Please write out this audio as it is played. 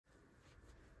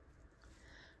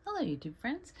Hello YouTube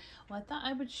friends. Well, I thought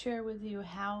I would share with you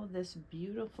how this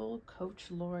beautiful Coach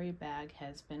Lori bag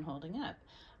has been holding up.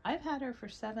 I've had her for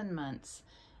 7 months,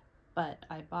 but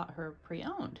I bought her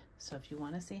pre-owned. So if you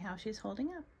want to see how she's holding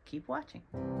up, keep watching.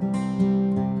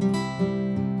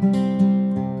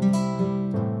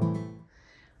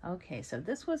 Okay, so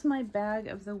this was my bag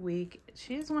of the week.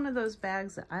 She's one of those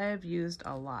bags that I have used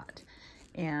a lot.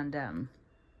 And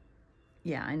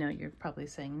yeah, I know you're probably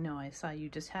saying, no, I saw you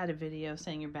just had a video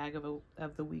saying your bag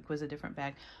of the week was a different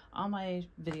bag. All my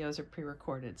videos are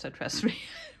pre-recorded, so trust me,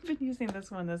 I've been using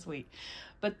this one this week.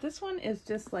 But this one is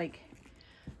just like,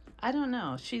 I don't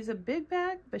know, she's a big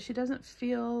bag, but she doesn't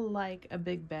feel like a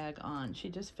big bag on. She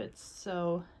just fits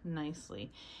so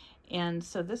nicely. And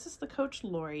so this is the Coach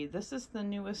Lori. This is the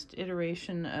newest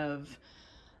iteration of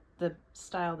the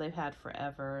style they've had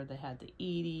forever. They had the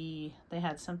Edie, they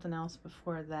had something else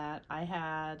before that. I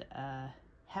had a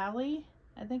Hallie,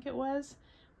 I think it was,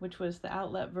 which was the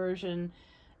outlet version.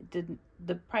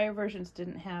 The prior versions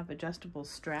didn't have adjustable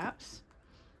straps,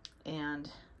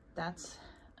 and that's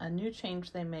a new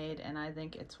change they made, and I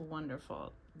think it's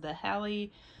wonderful. The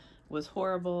Hallie was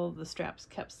horrible. The straps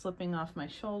kept slipping off my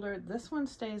shoulder. This one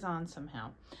stays on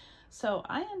somehow. So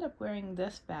I end up wearing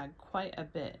this bag quite a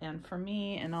bit, and for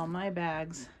me and all my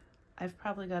bags, I've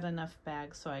probably got enough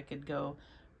bags so I could go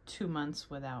 2 months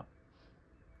without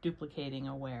duplicating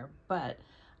a wear. But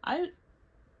I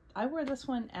wear this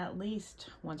one at least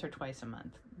once or twice a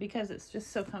month because it's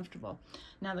just so comfortable.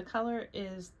 Now the color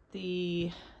is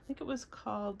I think it was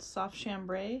called Soft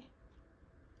Chambray.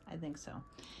 I think so.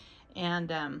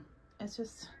 And it's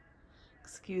just,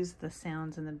 excuse the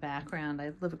sounds in the background.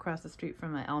 I live across the street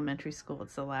from my elementary school.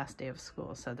 It's the last day of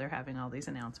school, so they're having all these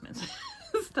announcements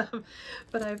and stuff.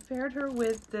 But I've paired her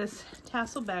with this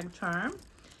tassel bag charm.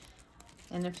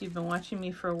 And if you've been watching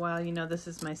me for a while, you know this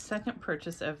is my second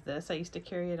purchase of this. I used to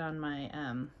carry it on my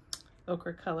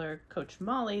ochre color Coach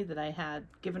Molly that I had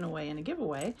given away in a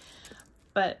giveaway.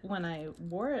 But when I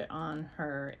wore it on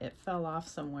her, it fell off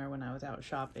somewhere when I was out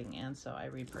shopping, and so I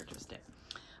repurchased it.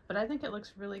 But I think it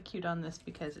looks really cute on this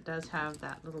because it does have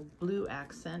that little blue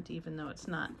accent, even though it's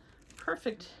not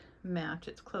perfect match.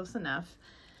 It's close enough.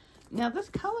 Now this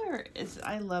color is,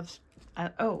 I love,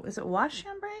 oh, is it Wash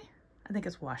Chambray? I think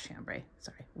it's Wash Chambray.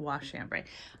 Sorry, Wash Chambray.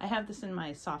 I have this in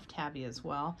my soft tabby as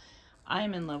well.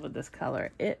 I'm in love with this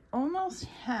color. It almost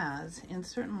has, in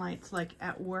certain lights, like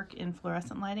at work in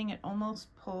fluorescent lighting, it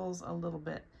almost pulls a little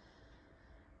bit,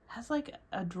 has like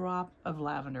a drop of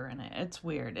lavender in it. It's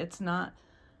weird. It's not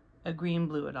a green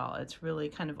blue at all. It's really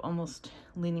kind of almost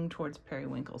leaning towards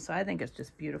periwinkle. So I think it's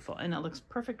just beautiful, and it looks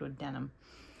perfect with denim.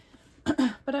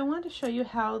 But I wanted to show you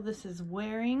how this is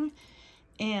wearing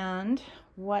and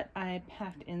what I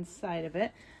packed inside of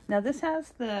it. Now this has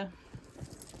the,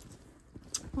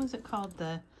 what is it called?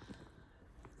 The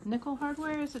nickel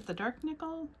hardware? Is it the dark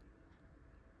nickel?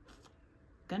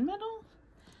 Gunmetal?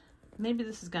 Maybe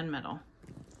this is gunmetal.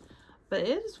 But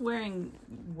it is wearing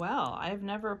well. I've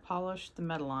never polished the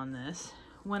metal on this.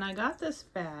 When I got this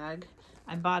bag,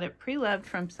 I bought it pre-loved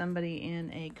from somebody in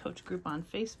a Coach group on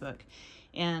Facebook,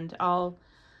 and I'll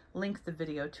link the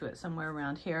video to it somewhere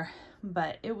around here.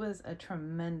 But it was a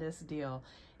tremendous deal.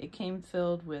 It came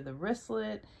filled with a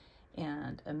wristlet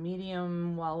and a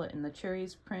medium wallet in the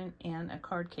cherries print and a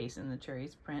card case in the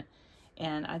cherries print.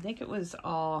 And I think it was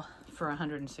all for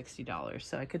 $160,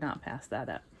 so I could not pass that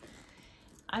up.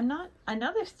 I know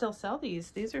they still sell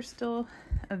these. These are still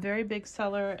a very big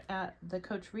seller at the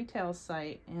Coach retail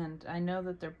site, and I know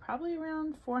that they're probably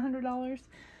around $400.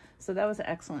 So that was an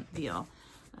excellent deal.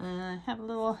 I have a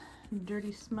little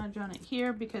dirty smudge on it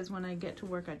here because when I get to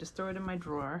work, I just throw it in my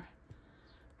drawer.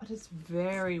 But it's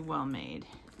very well made.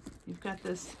 You've got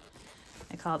this,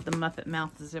 I call it the Muppet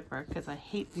Mouth zipper because I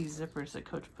hate these zippers that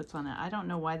Coach puts on it. I don't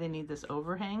know why they need this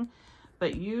overhang,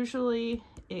 but usually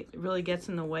it really gets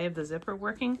in the way of the zipper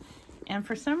working. And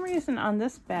for some reason on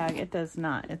this bag, it does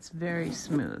not. It's very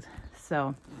smooth.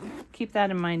 So keep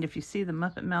that in mind if you see the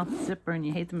Muppet Mouth zipper and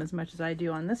you hate them as much as I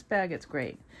do. On this bag, it's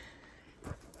great.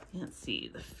 Let's see,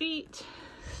 the feet,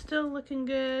 still looking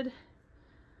good.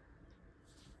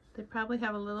 They probably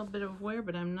have a little bit of wear,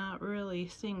 but I'm not really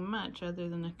seeing much other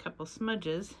than a couple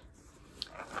smudges.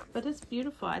 But it's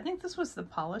beautiful. I think this was the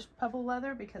polished pebble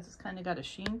leather because it's kind of got a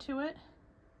sheen to it.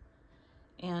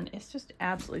 And it's just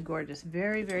absolutely gorgeous.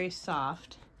 Very, very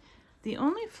soft. The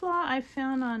only flaw I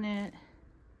found on it,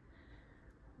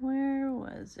 where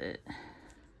was it?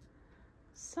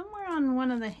 Somewhere on one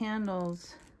of the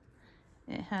handles,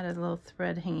 it had a little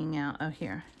thread hanging out. Oh,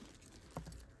 here.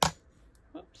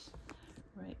 Whoops.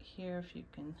 Right here, if you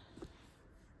can.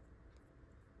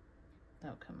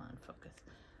 Oh, come on, focus.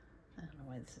 I don't know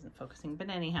why this isn't focusing, but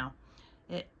anyhow,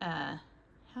 it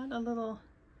had a little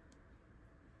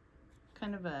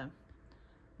kind of a,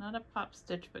 not a pop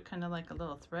stitch, but kind of like a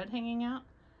little thread hanging out.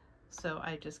 So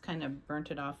I just kind of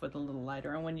burnt it off with a little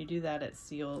lighter. And when you do that, it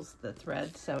seals the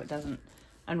thread so it doesn't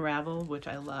unravel, which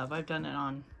I love. I've done it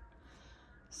on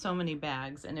so many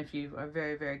bags, and if you are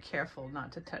very, very careful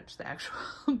not to touch the actual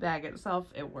bag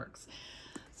itself, it works.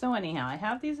 So anyhow, I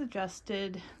have these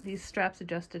adjusted, these straps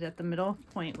adjusted at the middle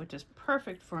point, which is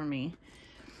perfect for me.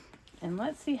 And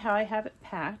let's see how I have it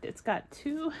packed. It's got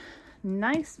two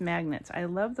nice magnets. I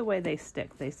love the way they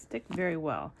stick. They stick very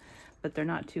well, but they're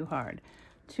not too hard.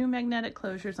 Two magnetic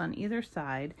closures on either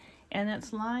side, and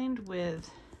it's lined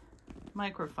with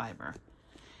microfiber.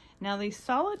 Now these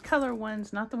solid color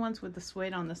ones, not the ones with the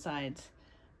suede on the sides,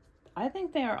 I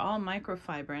think they are all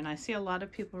microfiber, and I see a lot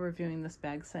of people reviewing this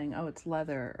bag saying, oh, it's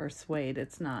leather or suede.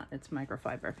 It's not, it's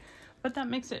microfiber. But that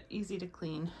makes it easy to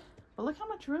clean. But look how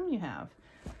much room you have.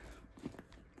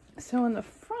 So in the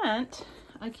front,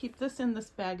 I keep this in this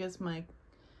bag as my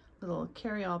little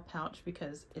carry-all pouch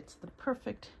because it's the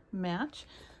perfect match.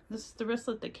 This is the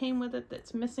wristlet that came with it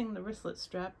that's missing the wristlet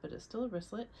strap, but it's still a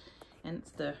wristlet. And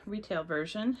it's the retail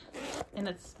version, and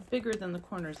it's bigger than the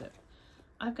corner zip.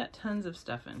 I've got tons of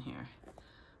stuff in here.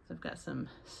 So I've got some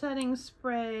setting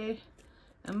spray,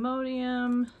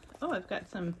 Imodium. Oh, I've got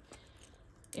some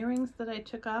earrings that I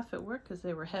took off at work because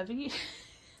they were heavy.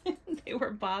 They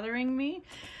were bothering me.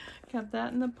 Kept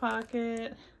that in the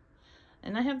pocket.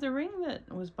 And I have the ring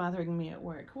that was bothering me at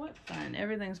work. What fun.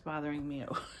 Everything's bothering me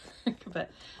at work. But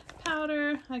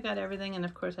powder, I got everything. And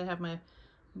of course I have my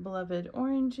beloved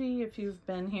orangey. If you've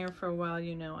been here for a while,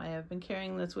 you know I have been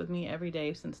carrying this with me every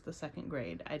day since the 2nd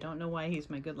grade. I don't know why he's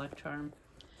my good luck charm.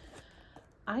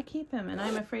 I keep him, and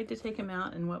I'm afraid to take him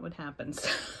out and what would happen. So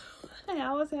I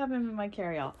always have him in my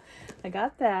carry-all. I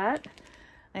got that.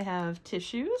 I have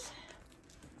tissues.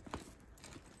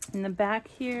 In the back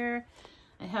here,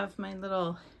 I have my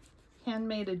little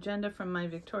handmade agenda from my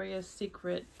Victoria's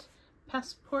Secret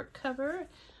passport cover.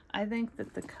 I think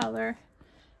that the color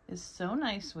is so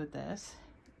nice with this,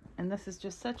 and this is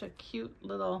just such a cute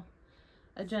little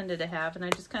agenda to have, and I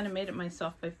just kind of made it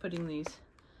myself by putting these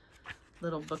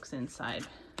little books inside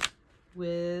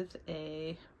with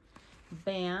a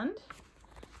band,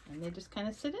 and they just kind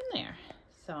of sit in there.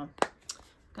 So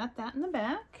got that in the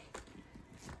back.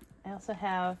 I also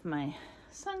have my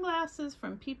sunglasses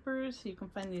from Peepers. You can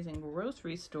find these in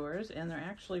grocery stores, and they're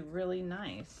actually really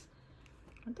nice.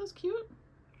 Aren't those cute?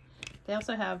 They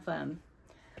also have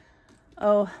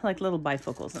like little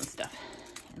bifocals and stuff.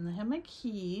 And I have my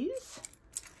keys.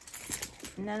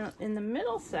 And then in the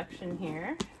middle section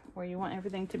here, where you want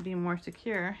everything to be more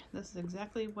secure, this is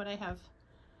exactly what I have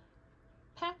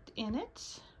packed in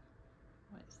it.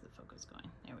 Why is the focus going?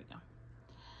 There we go.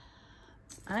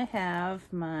 I have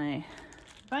my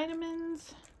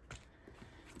vitamins,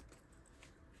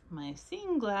 my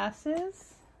seeing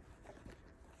glasses.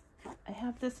 I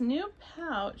have this new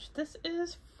pouch. This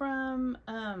is from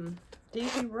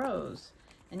Daisy Rose,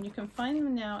 and you can find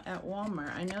them now at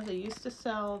Walmart. I know they used to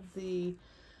sell the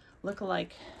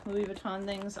look-alike Louis Vuitton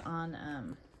things on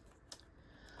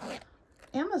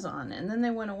Amazon, and then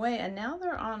they went away, and now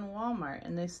they're on Walmart,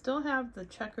 and they still have the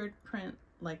checkered print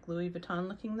like Louis Vuitton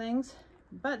looking things,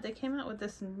 but they came out with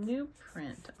this new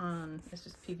print on, it's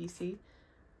just PVC.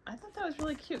 I thought that was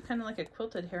really cute, kind of like a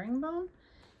quilted herringbone,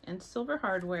 and silver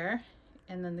hardware,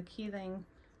 and then the key thing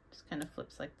just kind of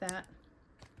flips like that.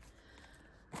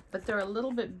 But they're a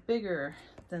little bit bigger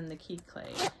than the key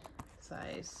clay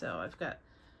size. So I've got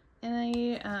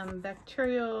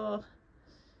antibacterial,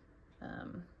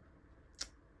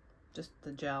 just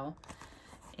the gel,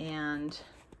 and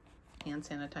hand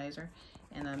sanitizer,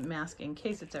 and a mask in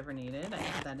case it's ever needed. I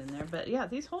have that in there. But yeah,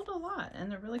 these hold a lot,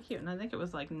 and they're really cute. And I think it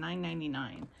was like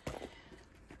 $9.99.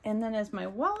 And then as my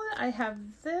wallet, I have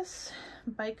this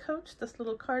by Coach, this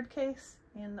little card case,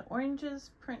 and the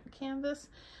Oranges print canvas.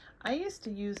 I used to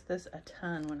use this a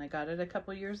ton when I got it a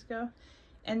couple years ago,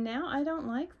 and now I don't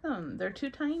like them. They're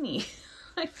too tiny.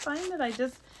 I find that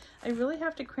I really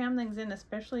have to cram things in,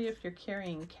 especially if you're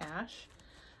carrying cash.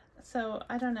 So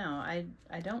I don't know. I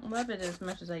don't love it as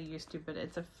much as I used to, but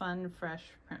it's a fun, fresh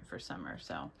print for summer.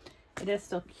 So it is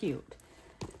still cute.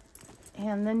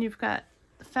 And then you've got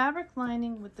the fabric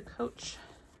lining with the Coach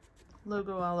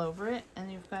logo all over it,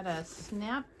 and you've got a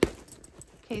snap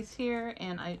case here,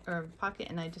 and or pocket,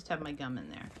 and I just have my gum in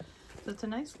there. So it's a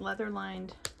nice leather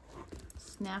lined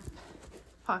snap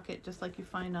pocket, just like you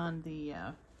find on the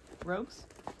Rogues.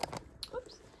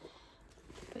 Oops.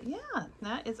 But yeah,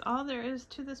 that is all there is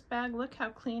to this bag. Look how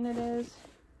clean it is.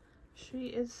 She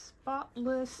is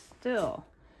spotless still.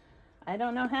 I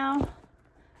don't know how,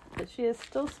 but she is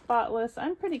still spotless.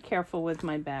 I'm pretty careful with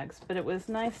my bags, but it was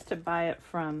nice to buy it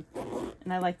from,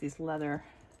 and I like these leather,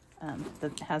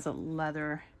 that has a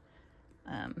leather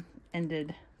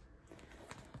ended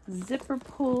zipper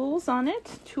pulls on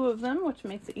it, 2 of them, which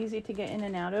makes it easy to get in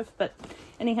and out of. But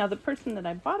anyhow, the person that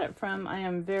I bought it from, I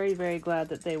am very, very glad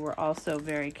that they were also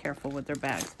very careful with their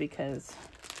bags, because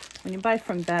when you buy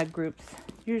from bag groups,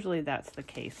 usually that's the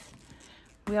case.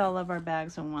 We all love our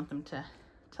bags and want them to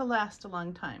last a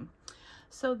long time.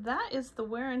 So that is the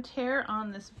wear and tear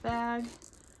on this bag.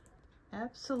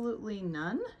 Absolutely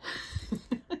none.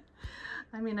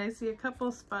 I mean, I see a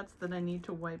couple spots that I need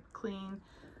to wipe clean,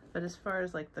 but as far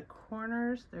as like the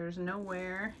corners, there's no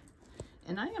wear.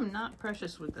 And I am not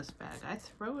precious with this bag. I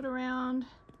throw it around,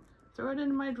 throw it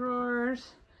into my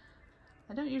drawers.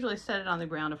 I don't usually set it on the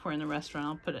ground if we're in the restaurant.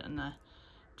 I'll put it in the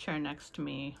chair next to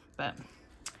me. But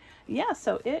yeah,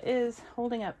 so it is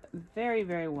holding up very,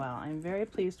 very well. I'm very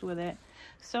pleased with it.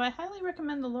 So I highly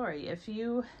recommend the Lori. If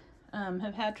you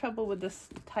have had trouble with this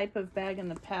type of bag in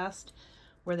the past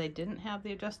where they didn't have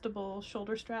the adjustable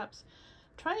shoulder straps,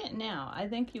 try it now. I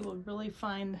think you will really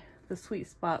find the sweet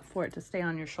spot for it to stay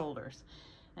on your shoulders.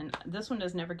 And this one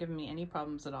has never given me any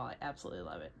problems at all. I absolutely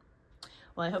love it.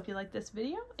 Well, I hope you liked this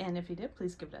video, and if you did,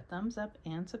 please give it a thumbs up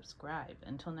and subscribe.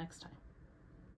 Until next time.